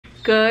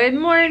Good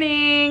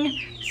morning.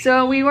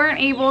 So we weren't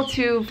able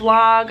to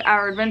vlog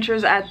our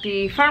adventures at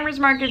the farmer's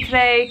market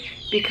today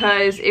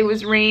because it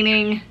was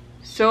raining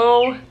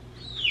so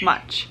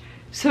much.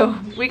 So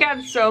we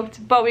got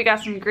soaked, but we got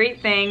some great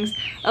things.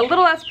 A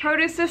little less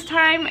produce this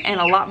time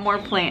and a lot more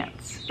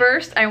plants.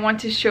 First, I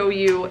want to show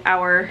you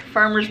our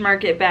farmer's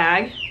market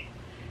bag.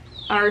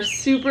 Our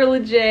super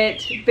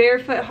legit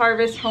Barefoot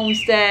Harvest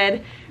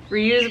Homestead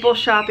reusable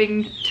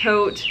shopping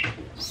tote.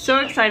 So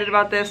excited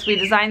about this. We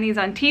designed these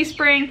on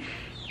Teespring,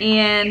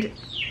 and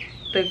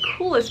the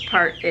coolest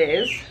part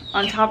is,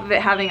 on top of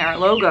it having our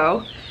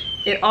logo,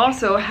 it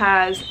also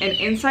has an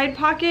inside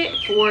pocket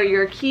for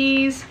your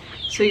keys,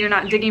 so you're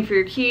not digging for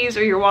your keys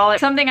or your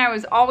wallet. Something I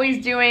was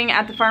always doing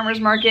at the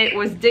farmer's market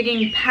was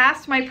digging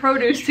past my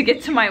produce to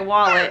get to my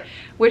wallet,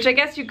 which I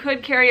guess you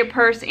could carry a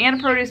purse and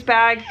a produce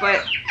bag,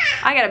 but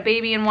I got a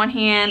baby in one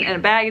hand and a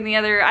bag in the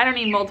other. I don't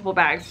need multiple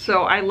bags,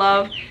 so I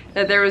love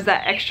that there was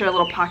that extra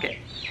little pocket.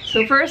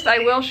 So first, I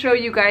will show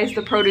you guys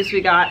the produce we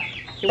got.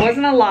 It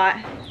wasn't a lot,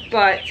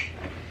 but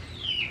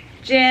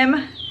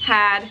Jim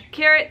had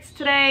carrots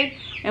today,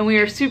 and we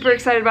are super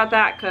excited about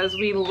that because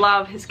we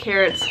love his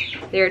carrots.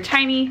 They are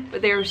tiny,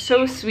 but they are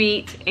so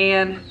sweet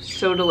and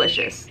so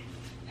delicious.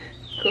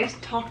 Go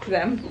talk to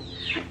them.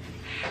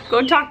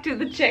 Go talk to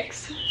the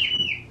chicks.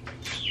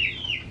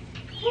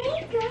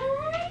 Hey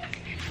guys.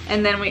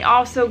 And then we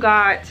also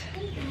got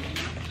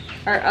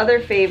our other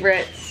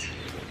favorites,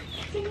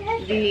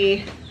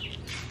 the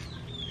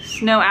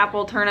snow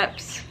apple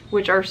turnips,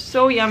 which are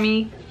so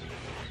yummy.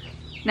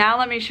 Now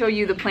let me show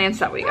you the plants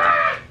that we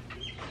got.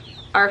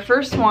 Our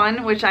first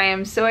one, which I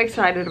am so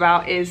excited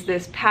about, is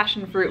this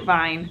passion fruit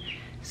vine.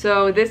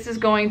 So this is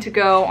going to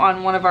go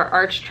on one of our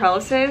arch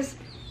trellises,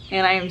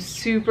 and I am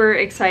super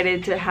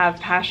excited to have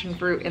passion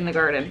fruit in the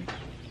garden.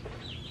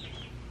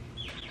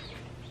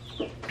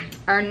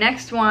 Our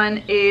next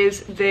one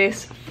is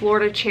this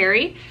Florida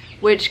cherry,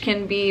 which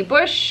can be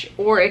bush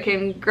or it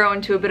can grow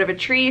into a bit of a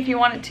tree if you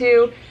want it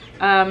to.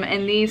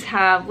 And these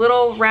have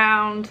little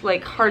round,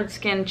 like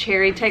hard-skinned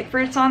cherry type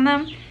fruits on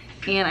them.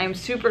 And I'm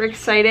super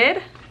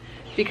excited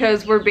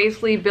because we're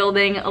basically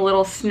building a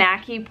little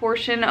snacky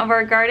portion of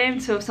our garden.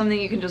 So something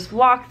you can just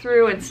walk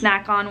through and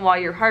snack on while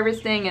you're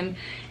harvesting and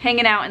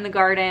hanging out in the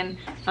garden.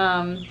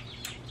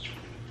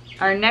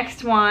 Our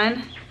next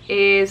one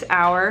is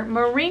our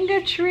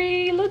moringa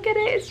tree. Look at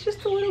it, it's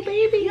just a little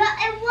baby. Yeah,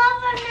 I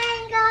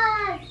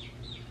love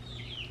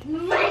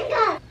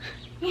moringa.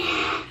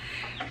 Moringa.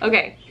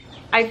 Okay,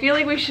 I feel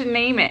like we should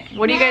name it.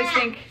 What do you guys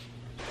think?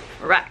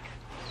 Rack.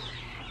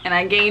 And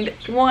I gained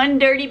one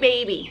dirty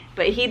baby,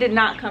 but he did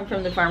not come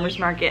from the farmer's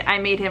market. I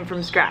made him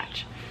from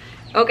scratch.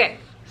 Okay,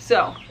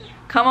 so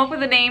come up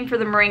with a name for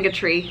the moringa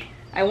tree.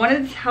 I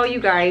wanted to tell you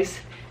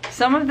guys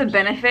some of the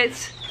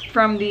benefits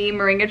from the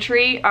moringa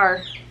tree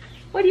are,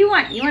 what do you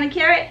want? You want a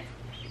carrot?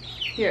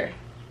 Here,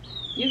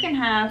 you can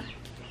have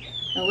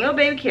a little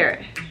baby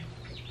carrot.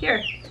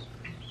 Here,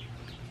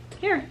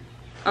 here.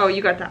 Oh,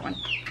 you got that one.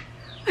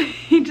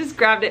 He just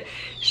grabbed it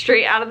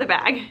straight out of the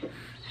bag.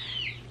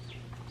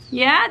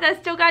 Yeah,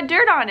 that still got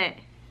dirt on it.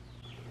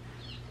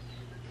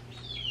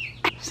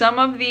 Some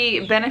of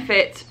the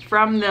benefits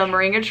from the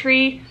moringa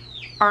tree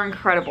are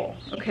incredible,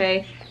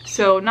 okay?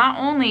 So not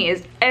only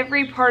is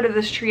every part of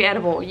this tree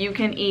edible, you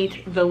can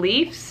eat the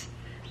leaves,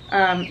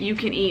 you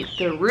can eat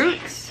the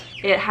roots.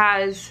 It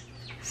has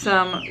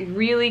some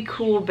really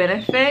cool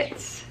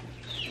benefits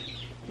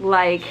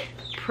like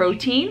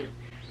protein.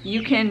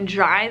 You can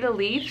dry the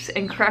leaves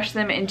and crush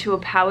them into a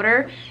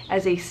powder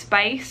as a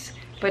spice,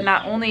 but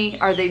not only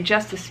are they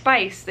just a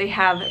spice, they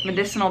have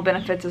medicinal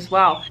benefits as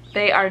well.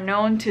 They are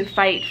known to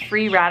fight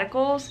free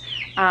radicals,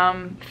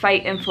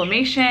 fight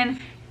inflammation.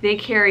 They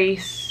carry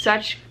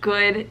such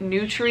good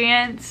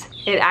nutrients.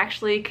 It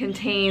actually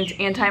contains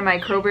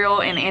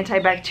antimicrobial and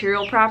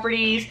antibacterial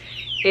properties.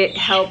 It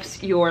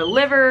helps your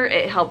liver,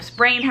 it helps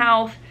brain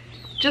health.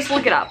 Just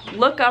look it up.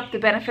 Look up the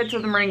benefits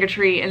of the moringa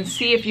tree and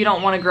see if you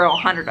don't want to grow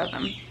 100 of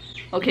them.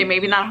 Okay,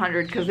 maybe not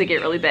 100 because they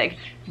get really big,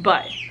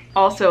 but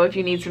also if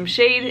you need some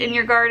shade in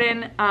your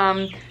garden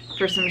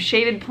for some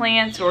shaded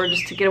plants or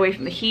just to get away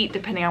from the heat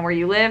depending on where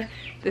you live,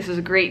 this is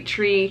a great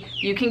tree.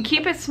 You can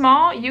keep it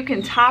small, you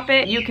can top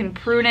it, you can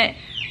prune it,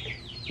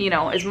 you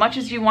know, as much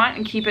as you want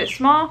and keep it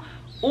small,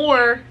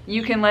 or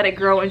you can let it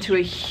grow into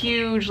a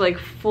huge, like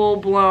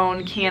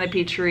full-blown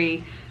canopy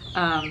tree.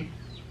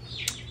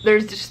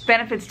 There's just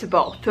benefits to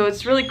both. So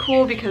it's really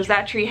cool because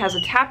that tree has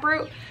a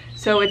taproot,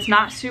 so it's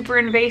not super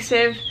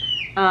invasive,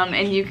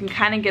 and you can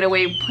kind of get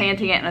away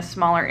planting it in a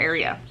smaller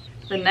area.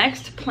 The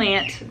next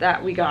plant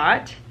that we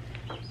got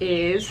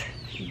is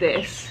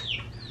this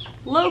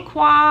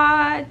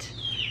loquat.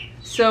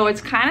 So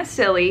it's kind of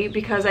silly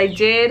because I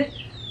did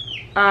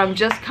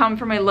just come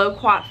from a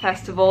loquat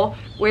festival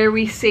where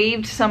we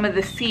saved some of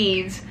the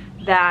seeds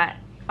that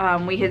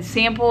we had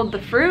sampled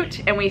the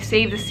fruit, and we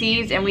saved the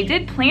seeds and we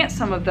did plant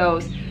some of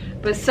those.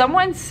 But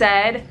someone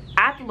said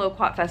at the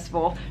loquat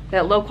festival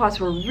that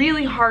loquats were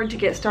really hard to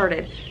get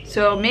started.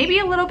 So maybe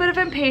a little bit of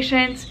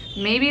impatience,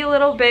 maybe a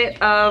little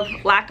bit of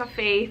lack of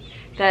faith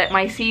that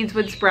my seeds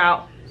would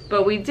sprout.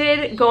 but we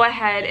did go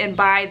ahead and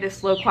buy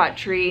this loquat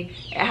tree.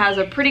 It has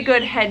a pretty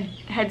good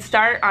head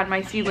start on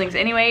my seedlings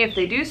anyway if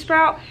they do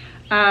sprout,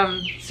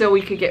 so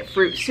we could get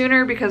fruit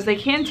sooner because they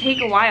can take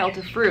a while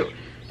to fruit.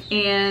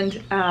 And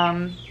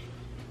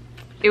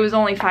it was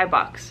only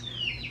 $5.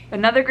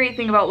 Another great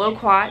thing about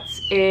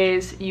loquats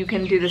is you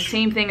can do the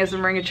same thing as the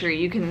moringa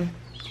tree. You can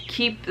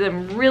keep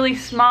them really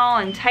small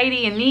and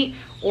tidy and neat,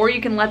 or you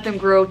can let them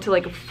grow to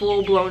like a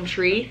full-blown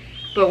tree.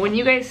 But when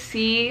you guys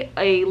see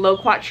a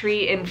loquat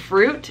tree in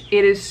fruit,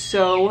 it is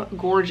so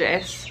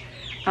gorgeous.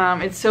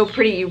 It's so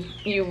pretty,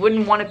 you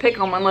wouldn't want to pick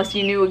them unless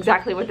you knew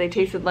exactly what they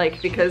tasted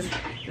like, because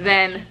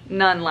then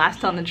none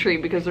last on the tree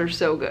because they're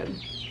so good.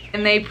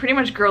 And they pretty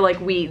much grow like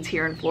weeds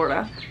here in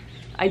Florida.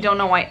 I don't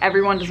know why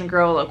everyone doesn't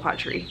grow a loquat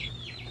tree.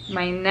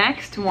 My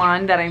next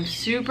one that I'm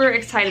super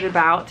excited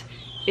about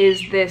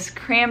is this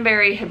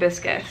cranberry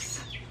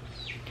hibiscus.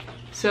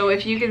 So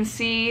if you can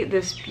see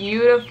this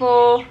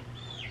beautiful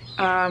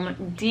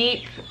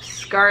deep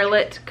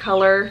scarlet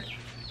color,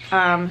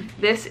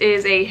 this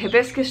is a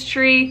hibiscus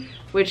tree,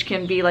 which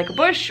can be like a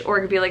bush or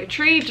it can be like a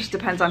tree, just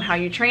depends on how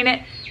you train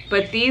it.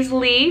 But these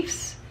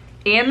leaves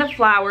and the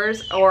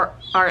flowers are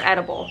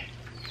edible.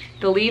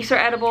 The leaves are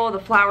edible, the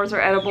flowers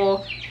are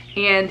edible,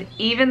 and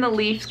even the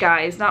leaves,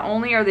 guys, not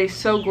only are they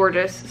so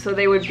gorgeous, so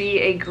they would be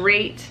a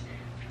great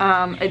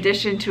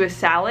addition to a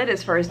salad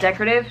as far as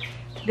decorative,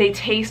 they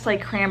taste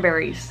like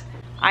cranberries.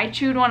 I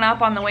chewed one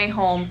up on the way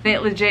home.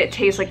 It legit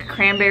tastes like a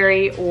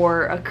cranberry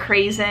or a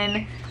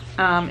craisin.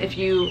 If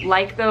you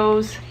like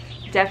those,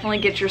 definitely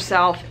get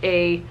yourself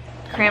a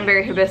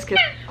cranberry hibiscus.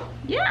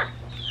 Yeah,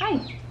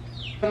 hi.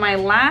 My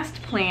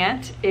last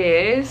plant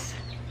is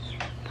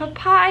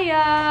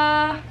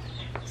papaya.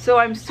 So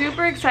I'm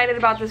super excited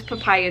about this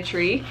papaya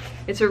tree.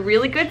 It's a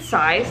really good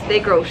size. They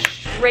grow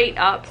straight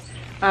up,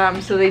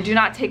 so they do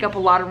not take up a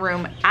lot of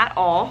room at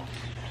all.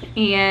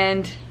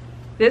 And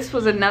this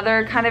was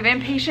another kind of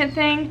impatient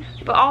thing,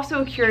 but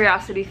also a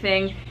curiosity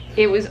thing.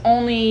 It was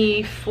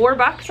only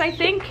 $4, I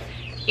think.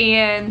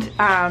 And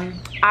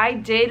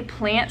I did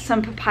plant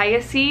some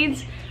papaya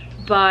seeds,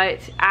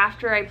 but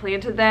after I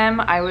planted them,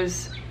 I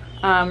was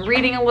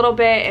reading a little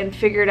bit and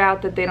figured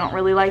out that they don't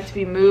really like to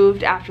be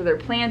moved after they're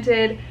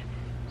planted.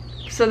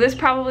 So this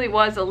probably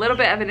was a little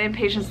bit of an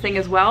impatience thing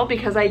as well,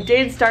 because I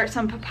did start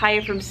some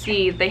papaya from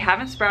seed. They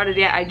haven't sprouted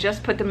yet. I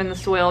just put them in the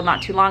soil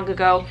not too long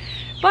ago,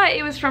 but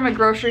it was from a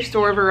grocery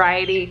store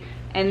variety,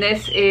 and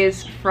this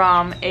is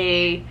from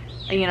a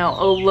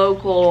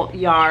local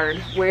yard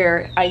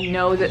where I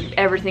know that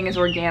everything is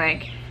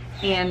organic,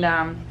 and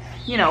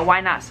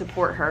why not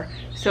support her?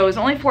 So it was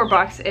only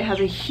 $4. It has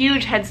a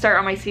huge head start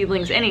on my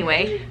seedlings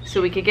anyway,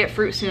 so we could get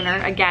fruit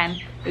sooner.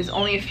 Again, there's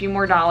only a few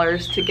more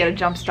dollars to get a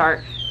jump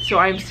start. So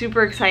I'm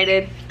super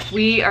excited.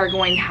 We are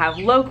going to have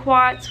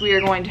loquats, we are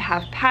going to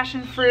have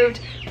passion fruit,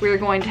 we are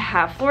going to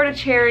have Florida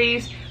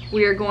cherries,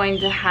 we are going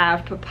to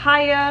have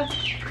papaya,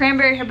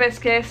 cranberry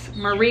hibiscus,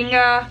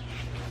 moringa,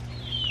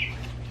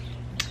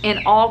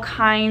 and all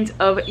kinds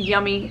of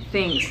yummy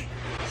things.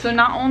 So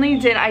not only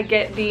did I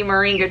get the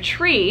moringa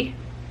tree,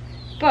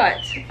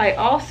 but I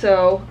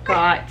also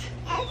got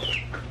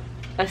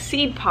a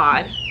seed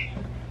pod.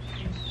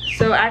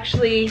 So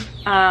actually,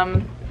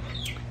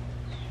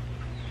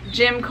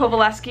 Jim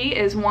Kowaleski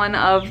is one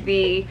of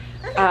the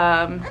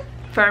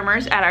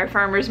farmers at our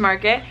farmer's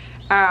market,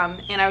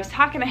 and I was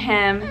talking to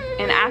him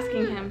and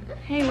asking him,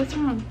 hey, what's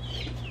wrong?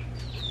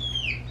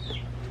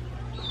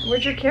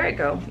 Where'd your carrot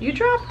go? You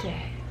dropped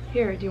it.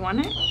 Here, do you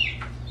want it?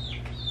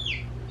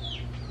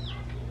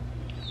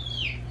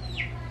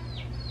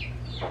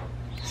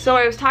 So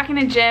I was talking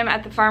to Jim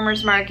at the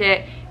farmer's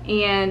market,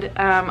 and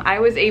I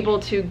was able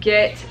to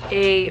get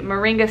a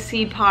moringa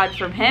seed pod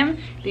from him.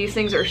 These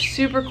things are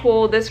super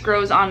cool. This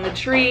grows on the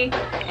tree,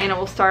 and it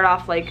will start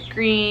off like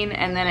green,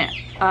 and then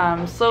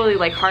it slowly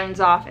like hardens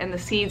off, and the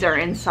seeds are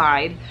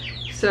inside.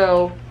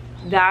 So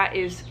that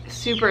is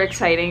super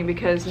exciting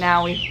because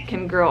now we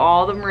can grow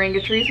all the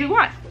moringa trees we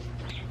want.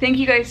 Thank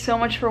you guys so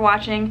much for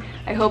watching.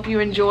 I hope you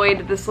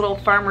enjoyed this little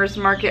farmer's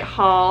market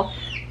haul.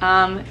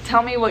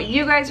 Tell me what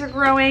you guys are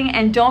growing,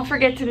 and don't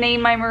forget to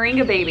name my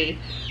moringa baby.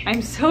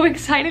 I'm so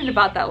excited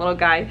about that little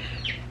guy.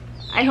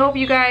 I hope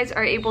you guys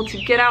are able to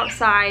get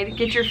outside,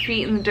 get your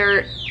feet in the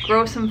dirt,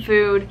 grow some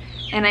food,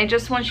 and I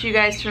just want you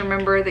guys to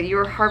remember that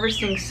you're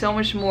harvesting so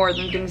much more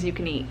than things you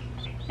can eat.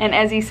 And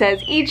Ezzy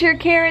says, eat your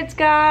carrots,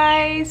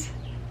 guys.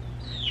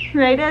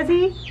 Right,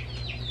 Ezzy?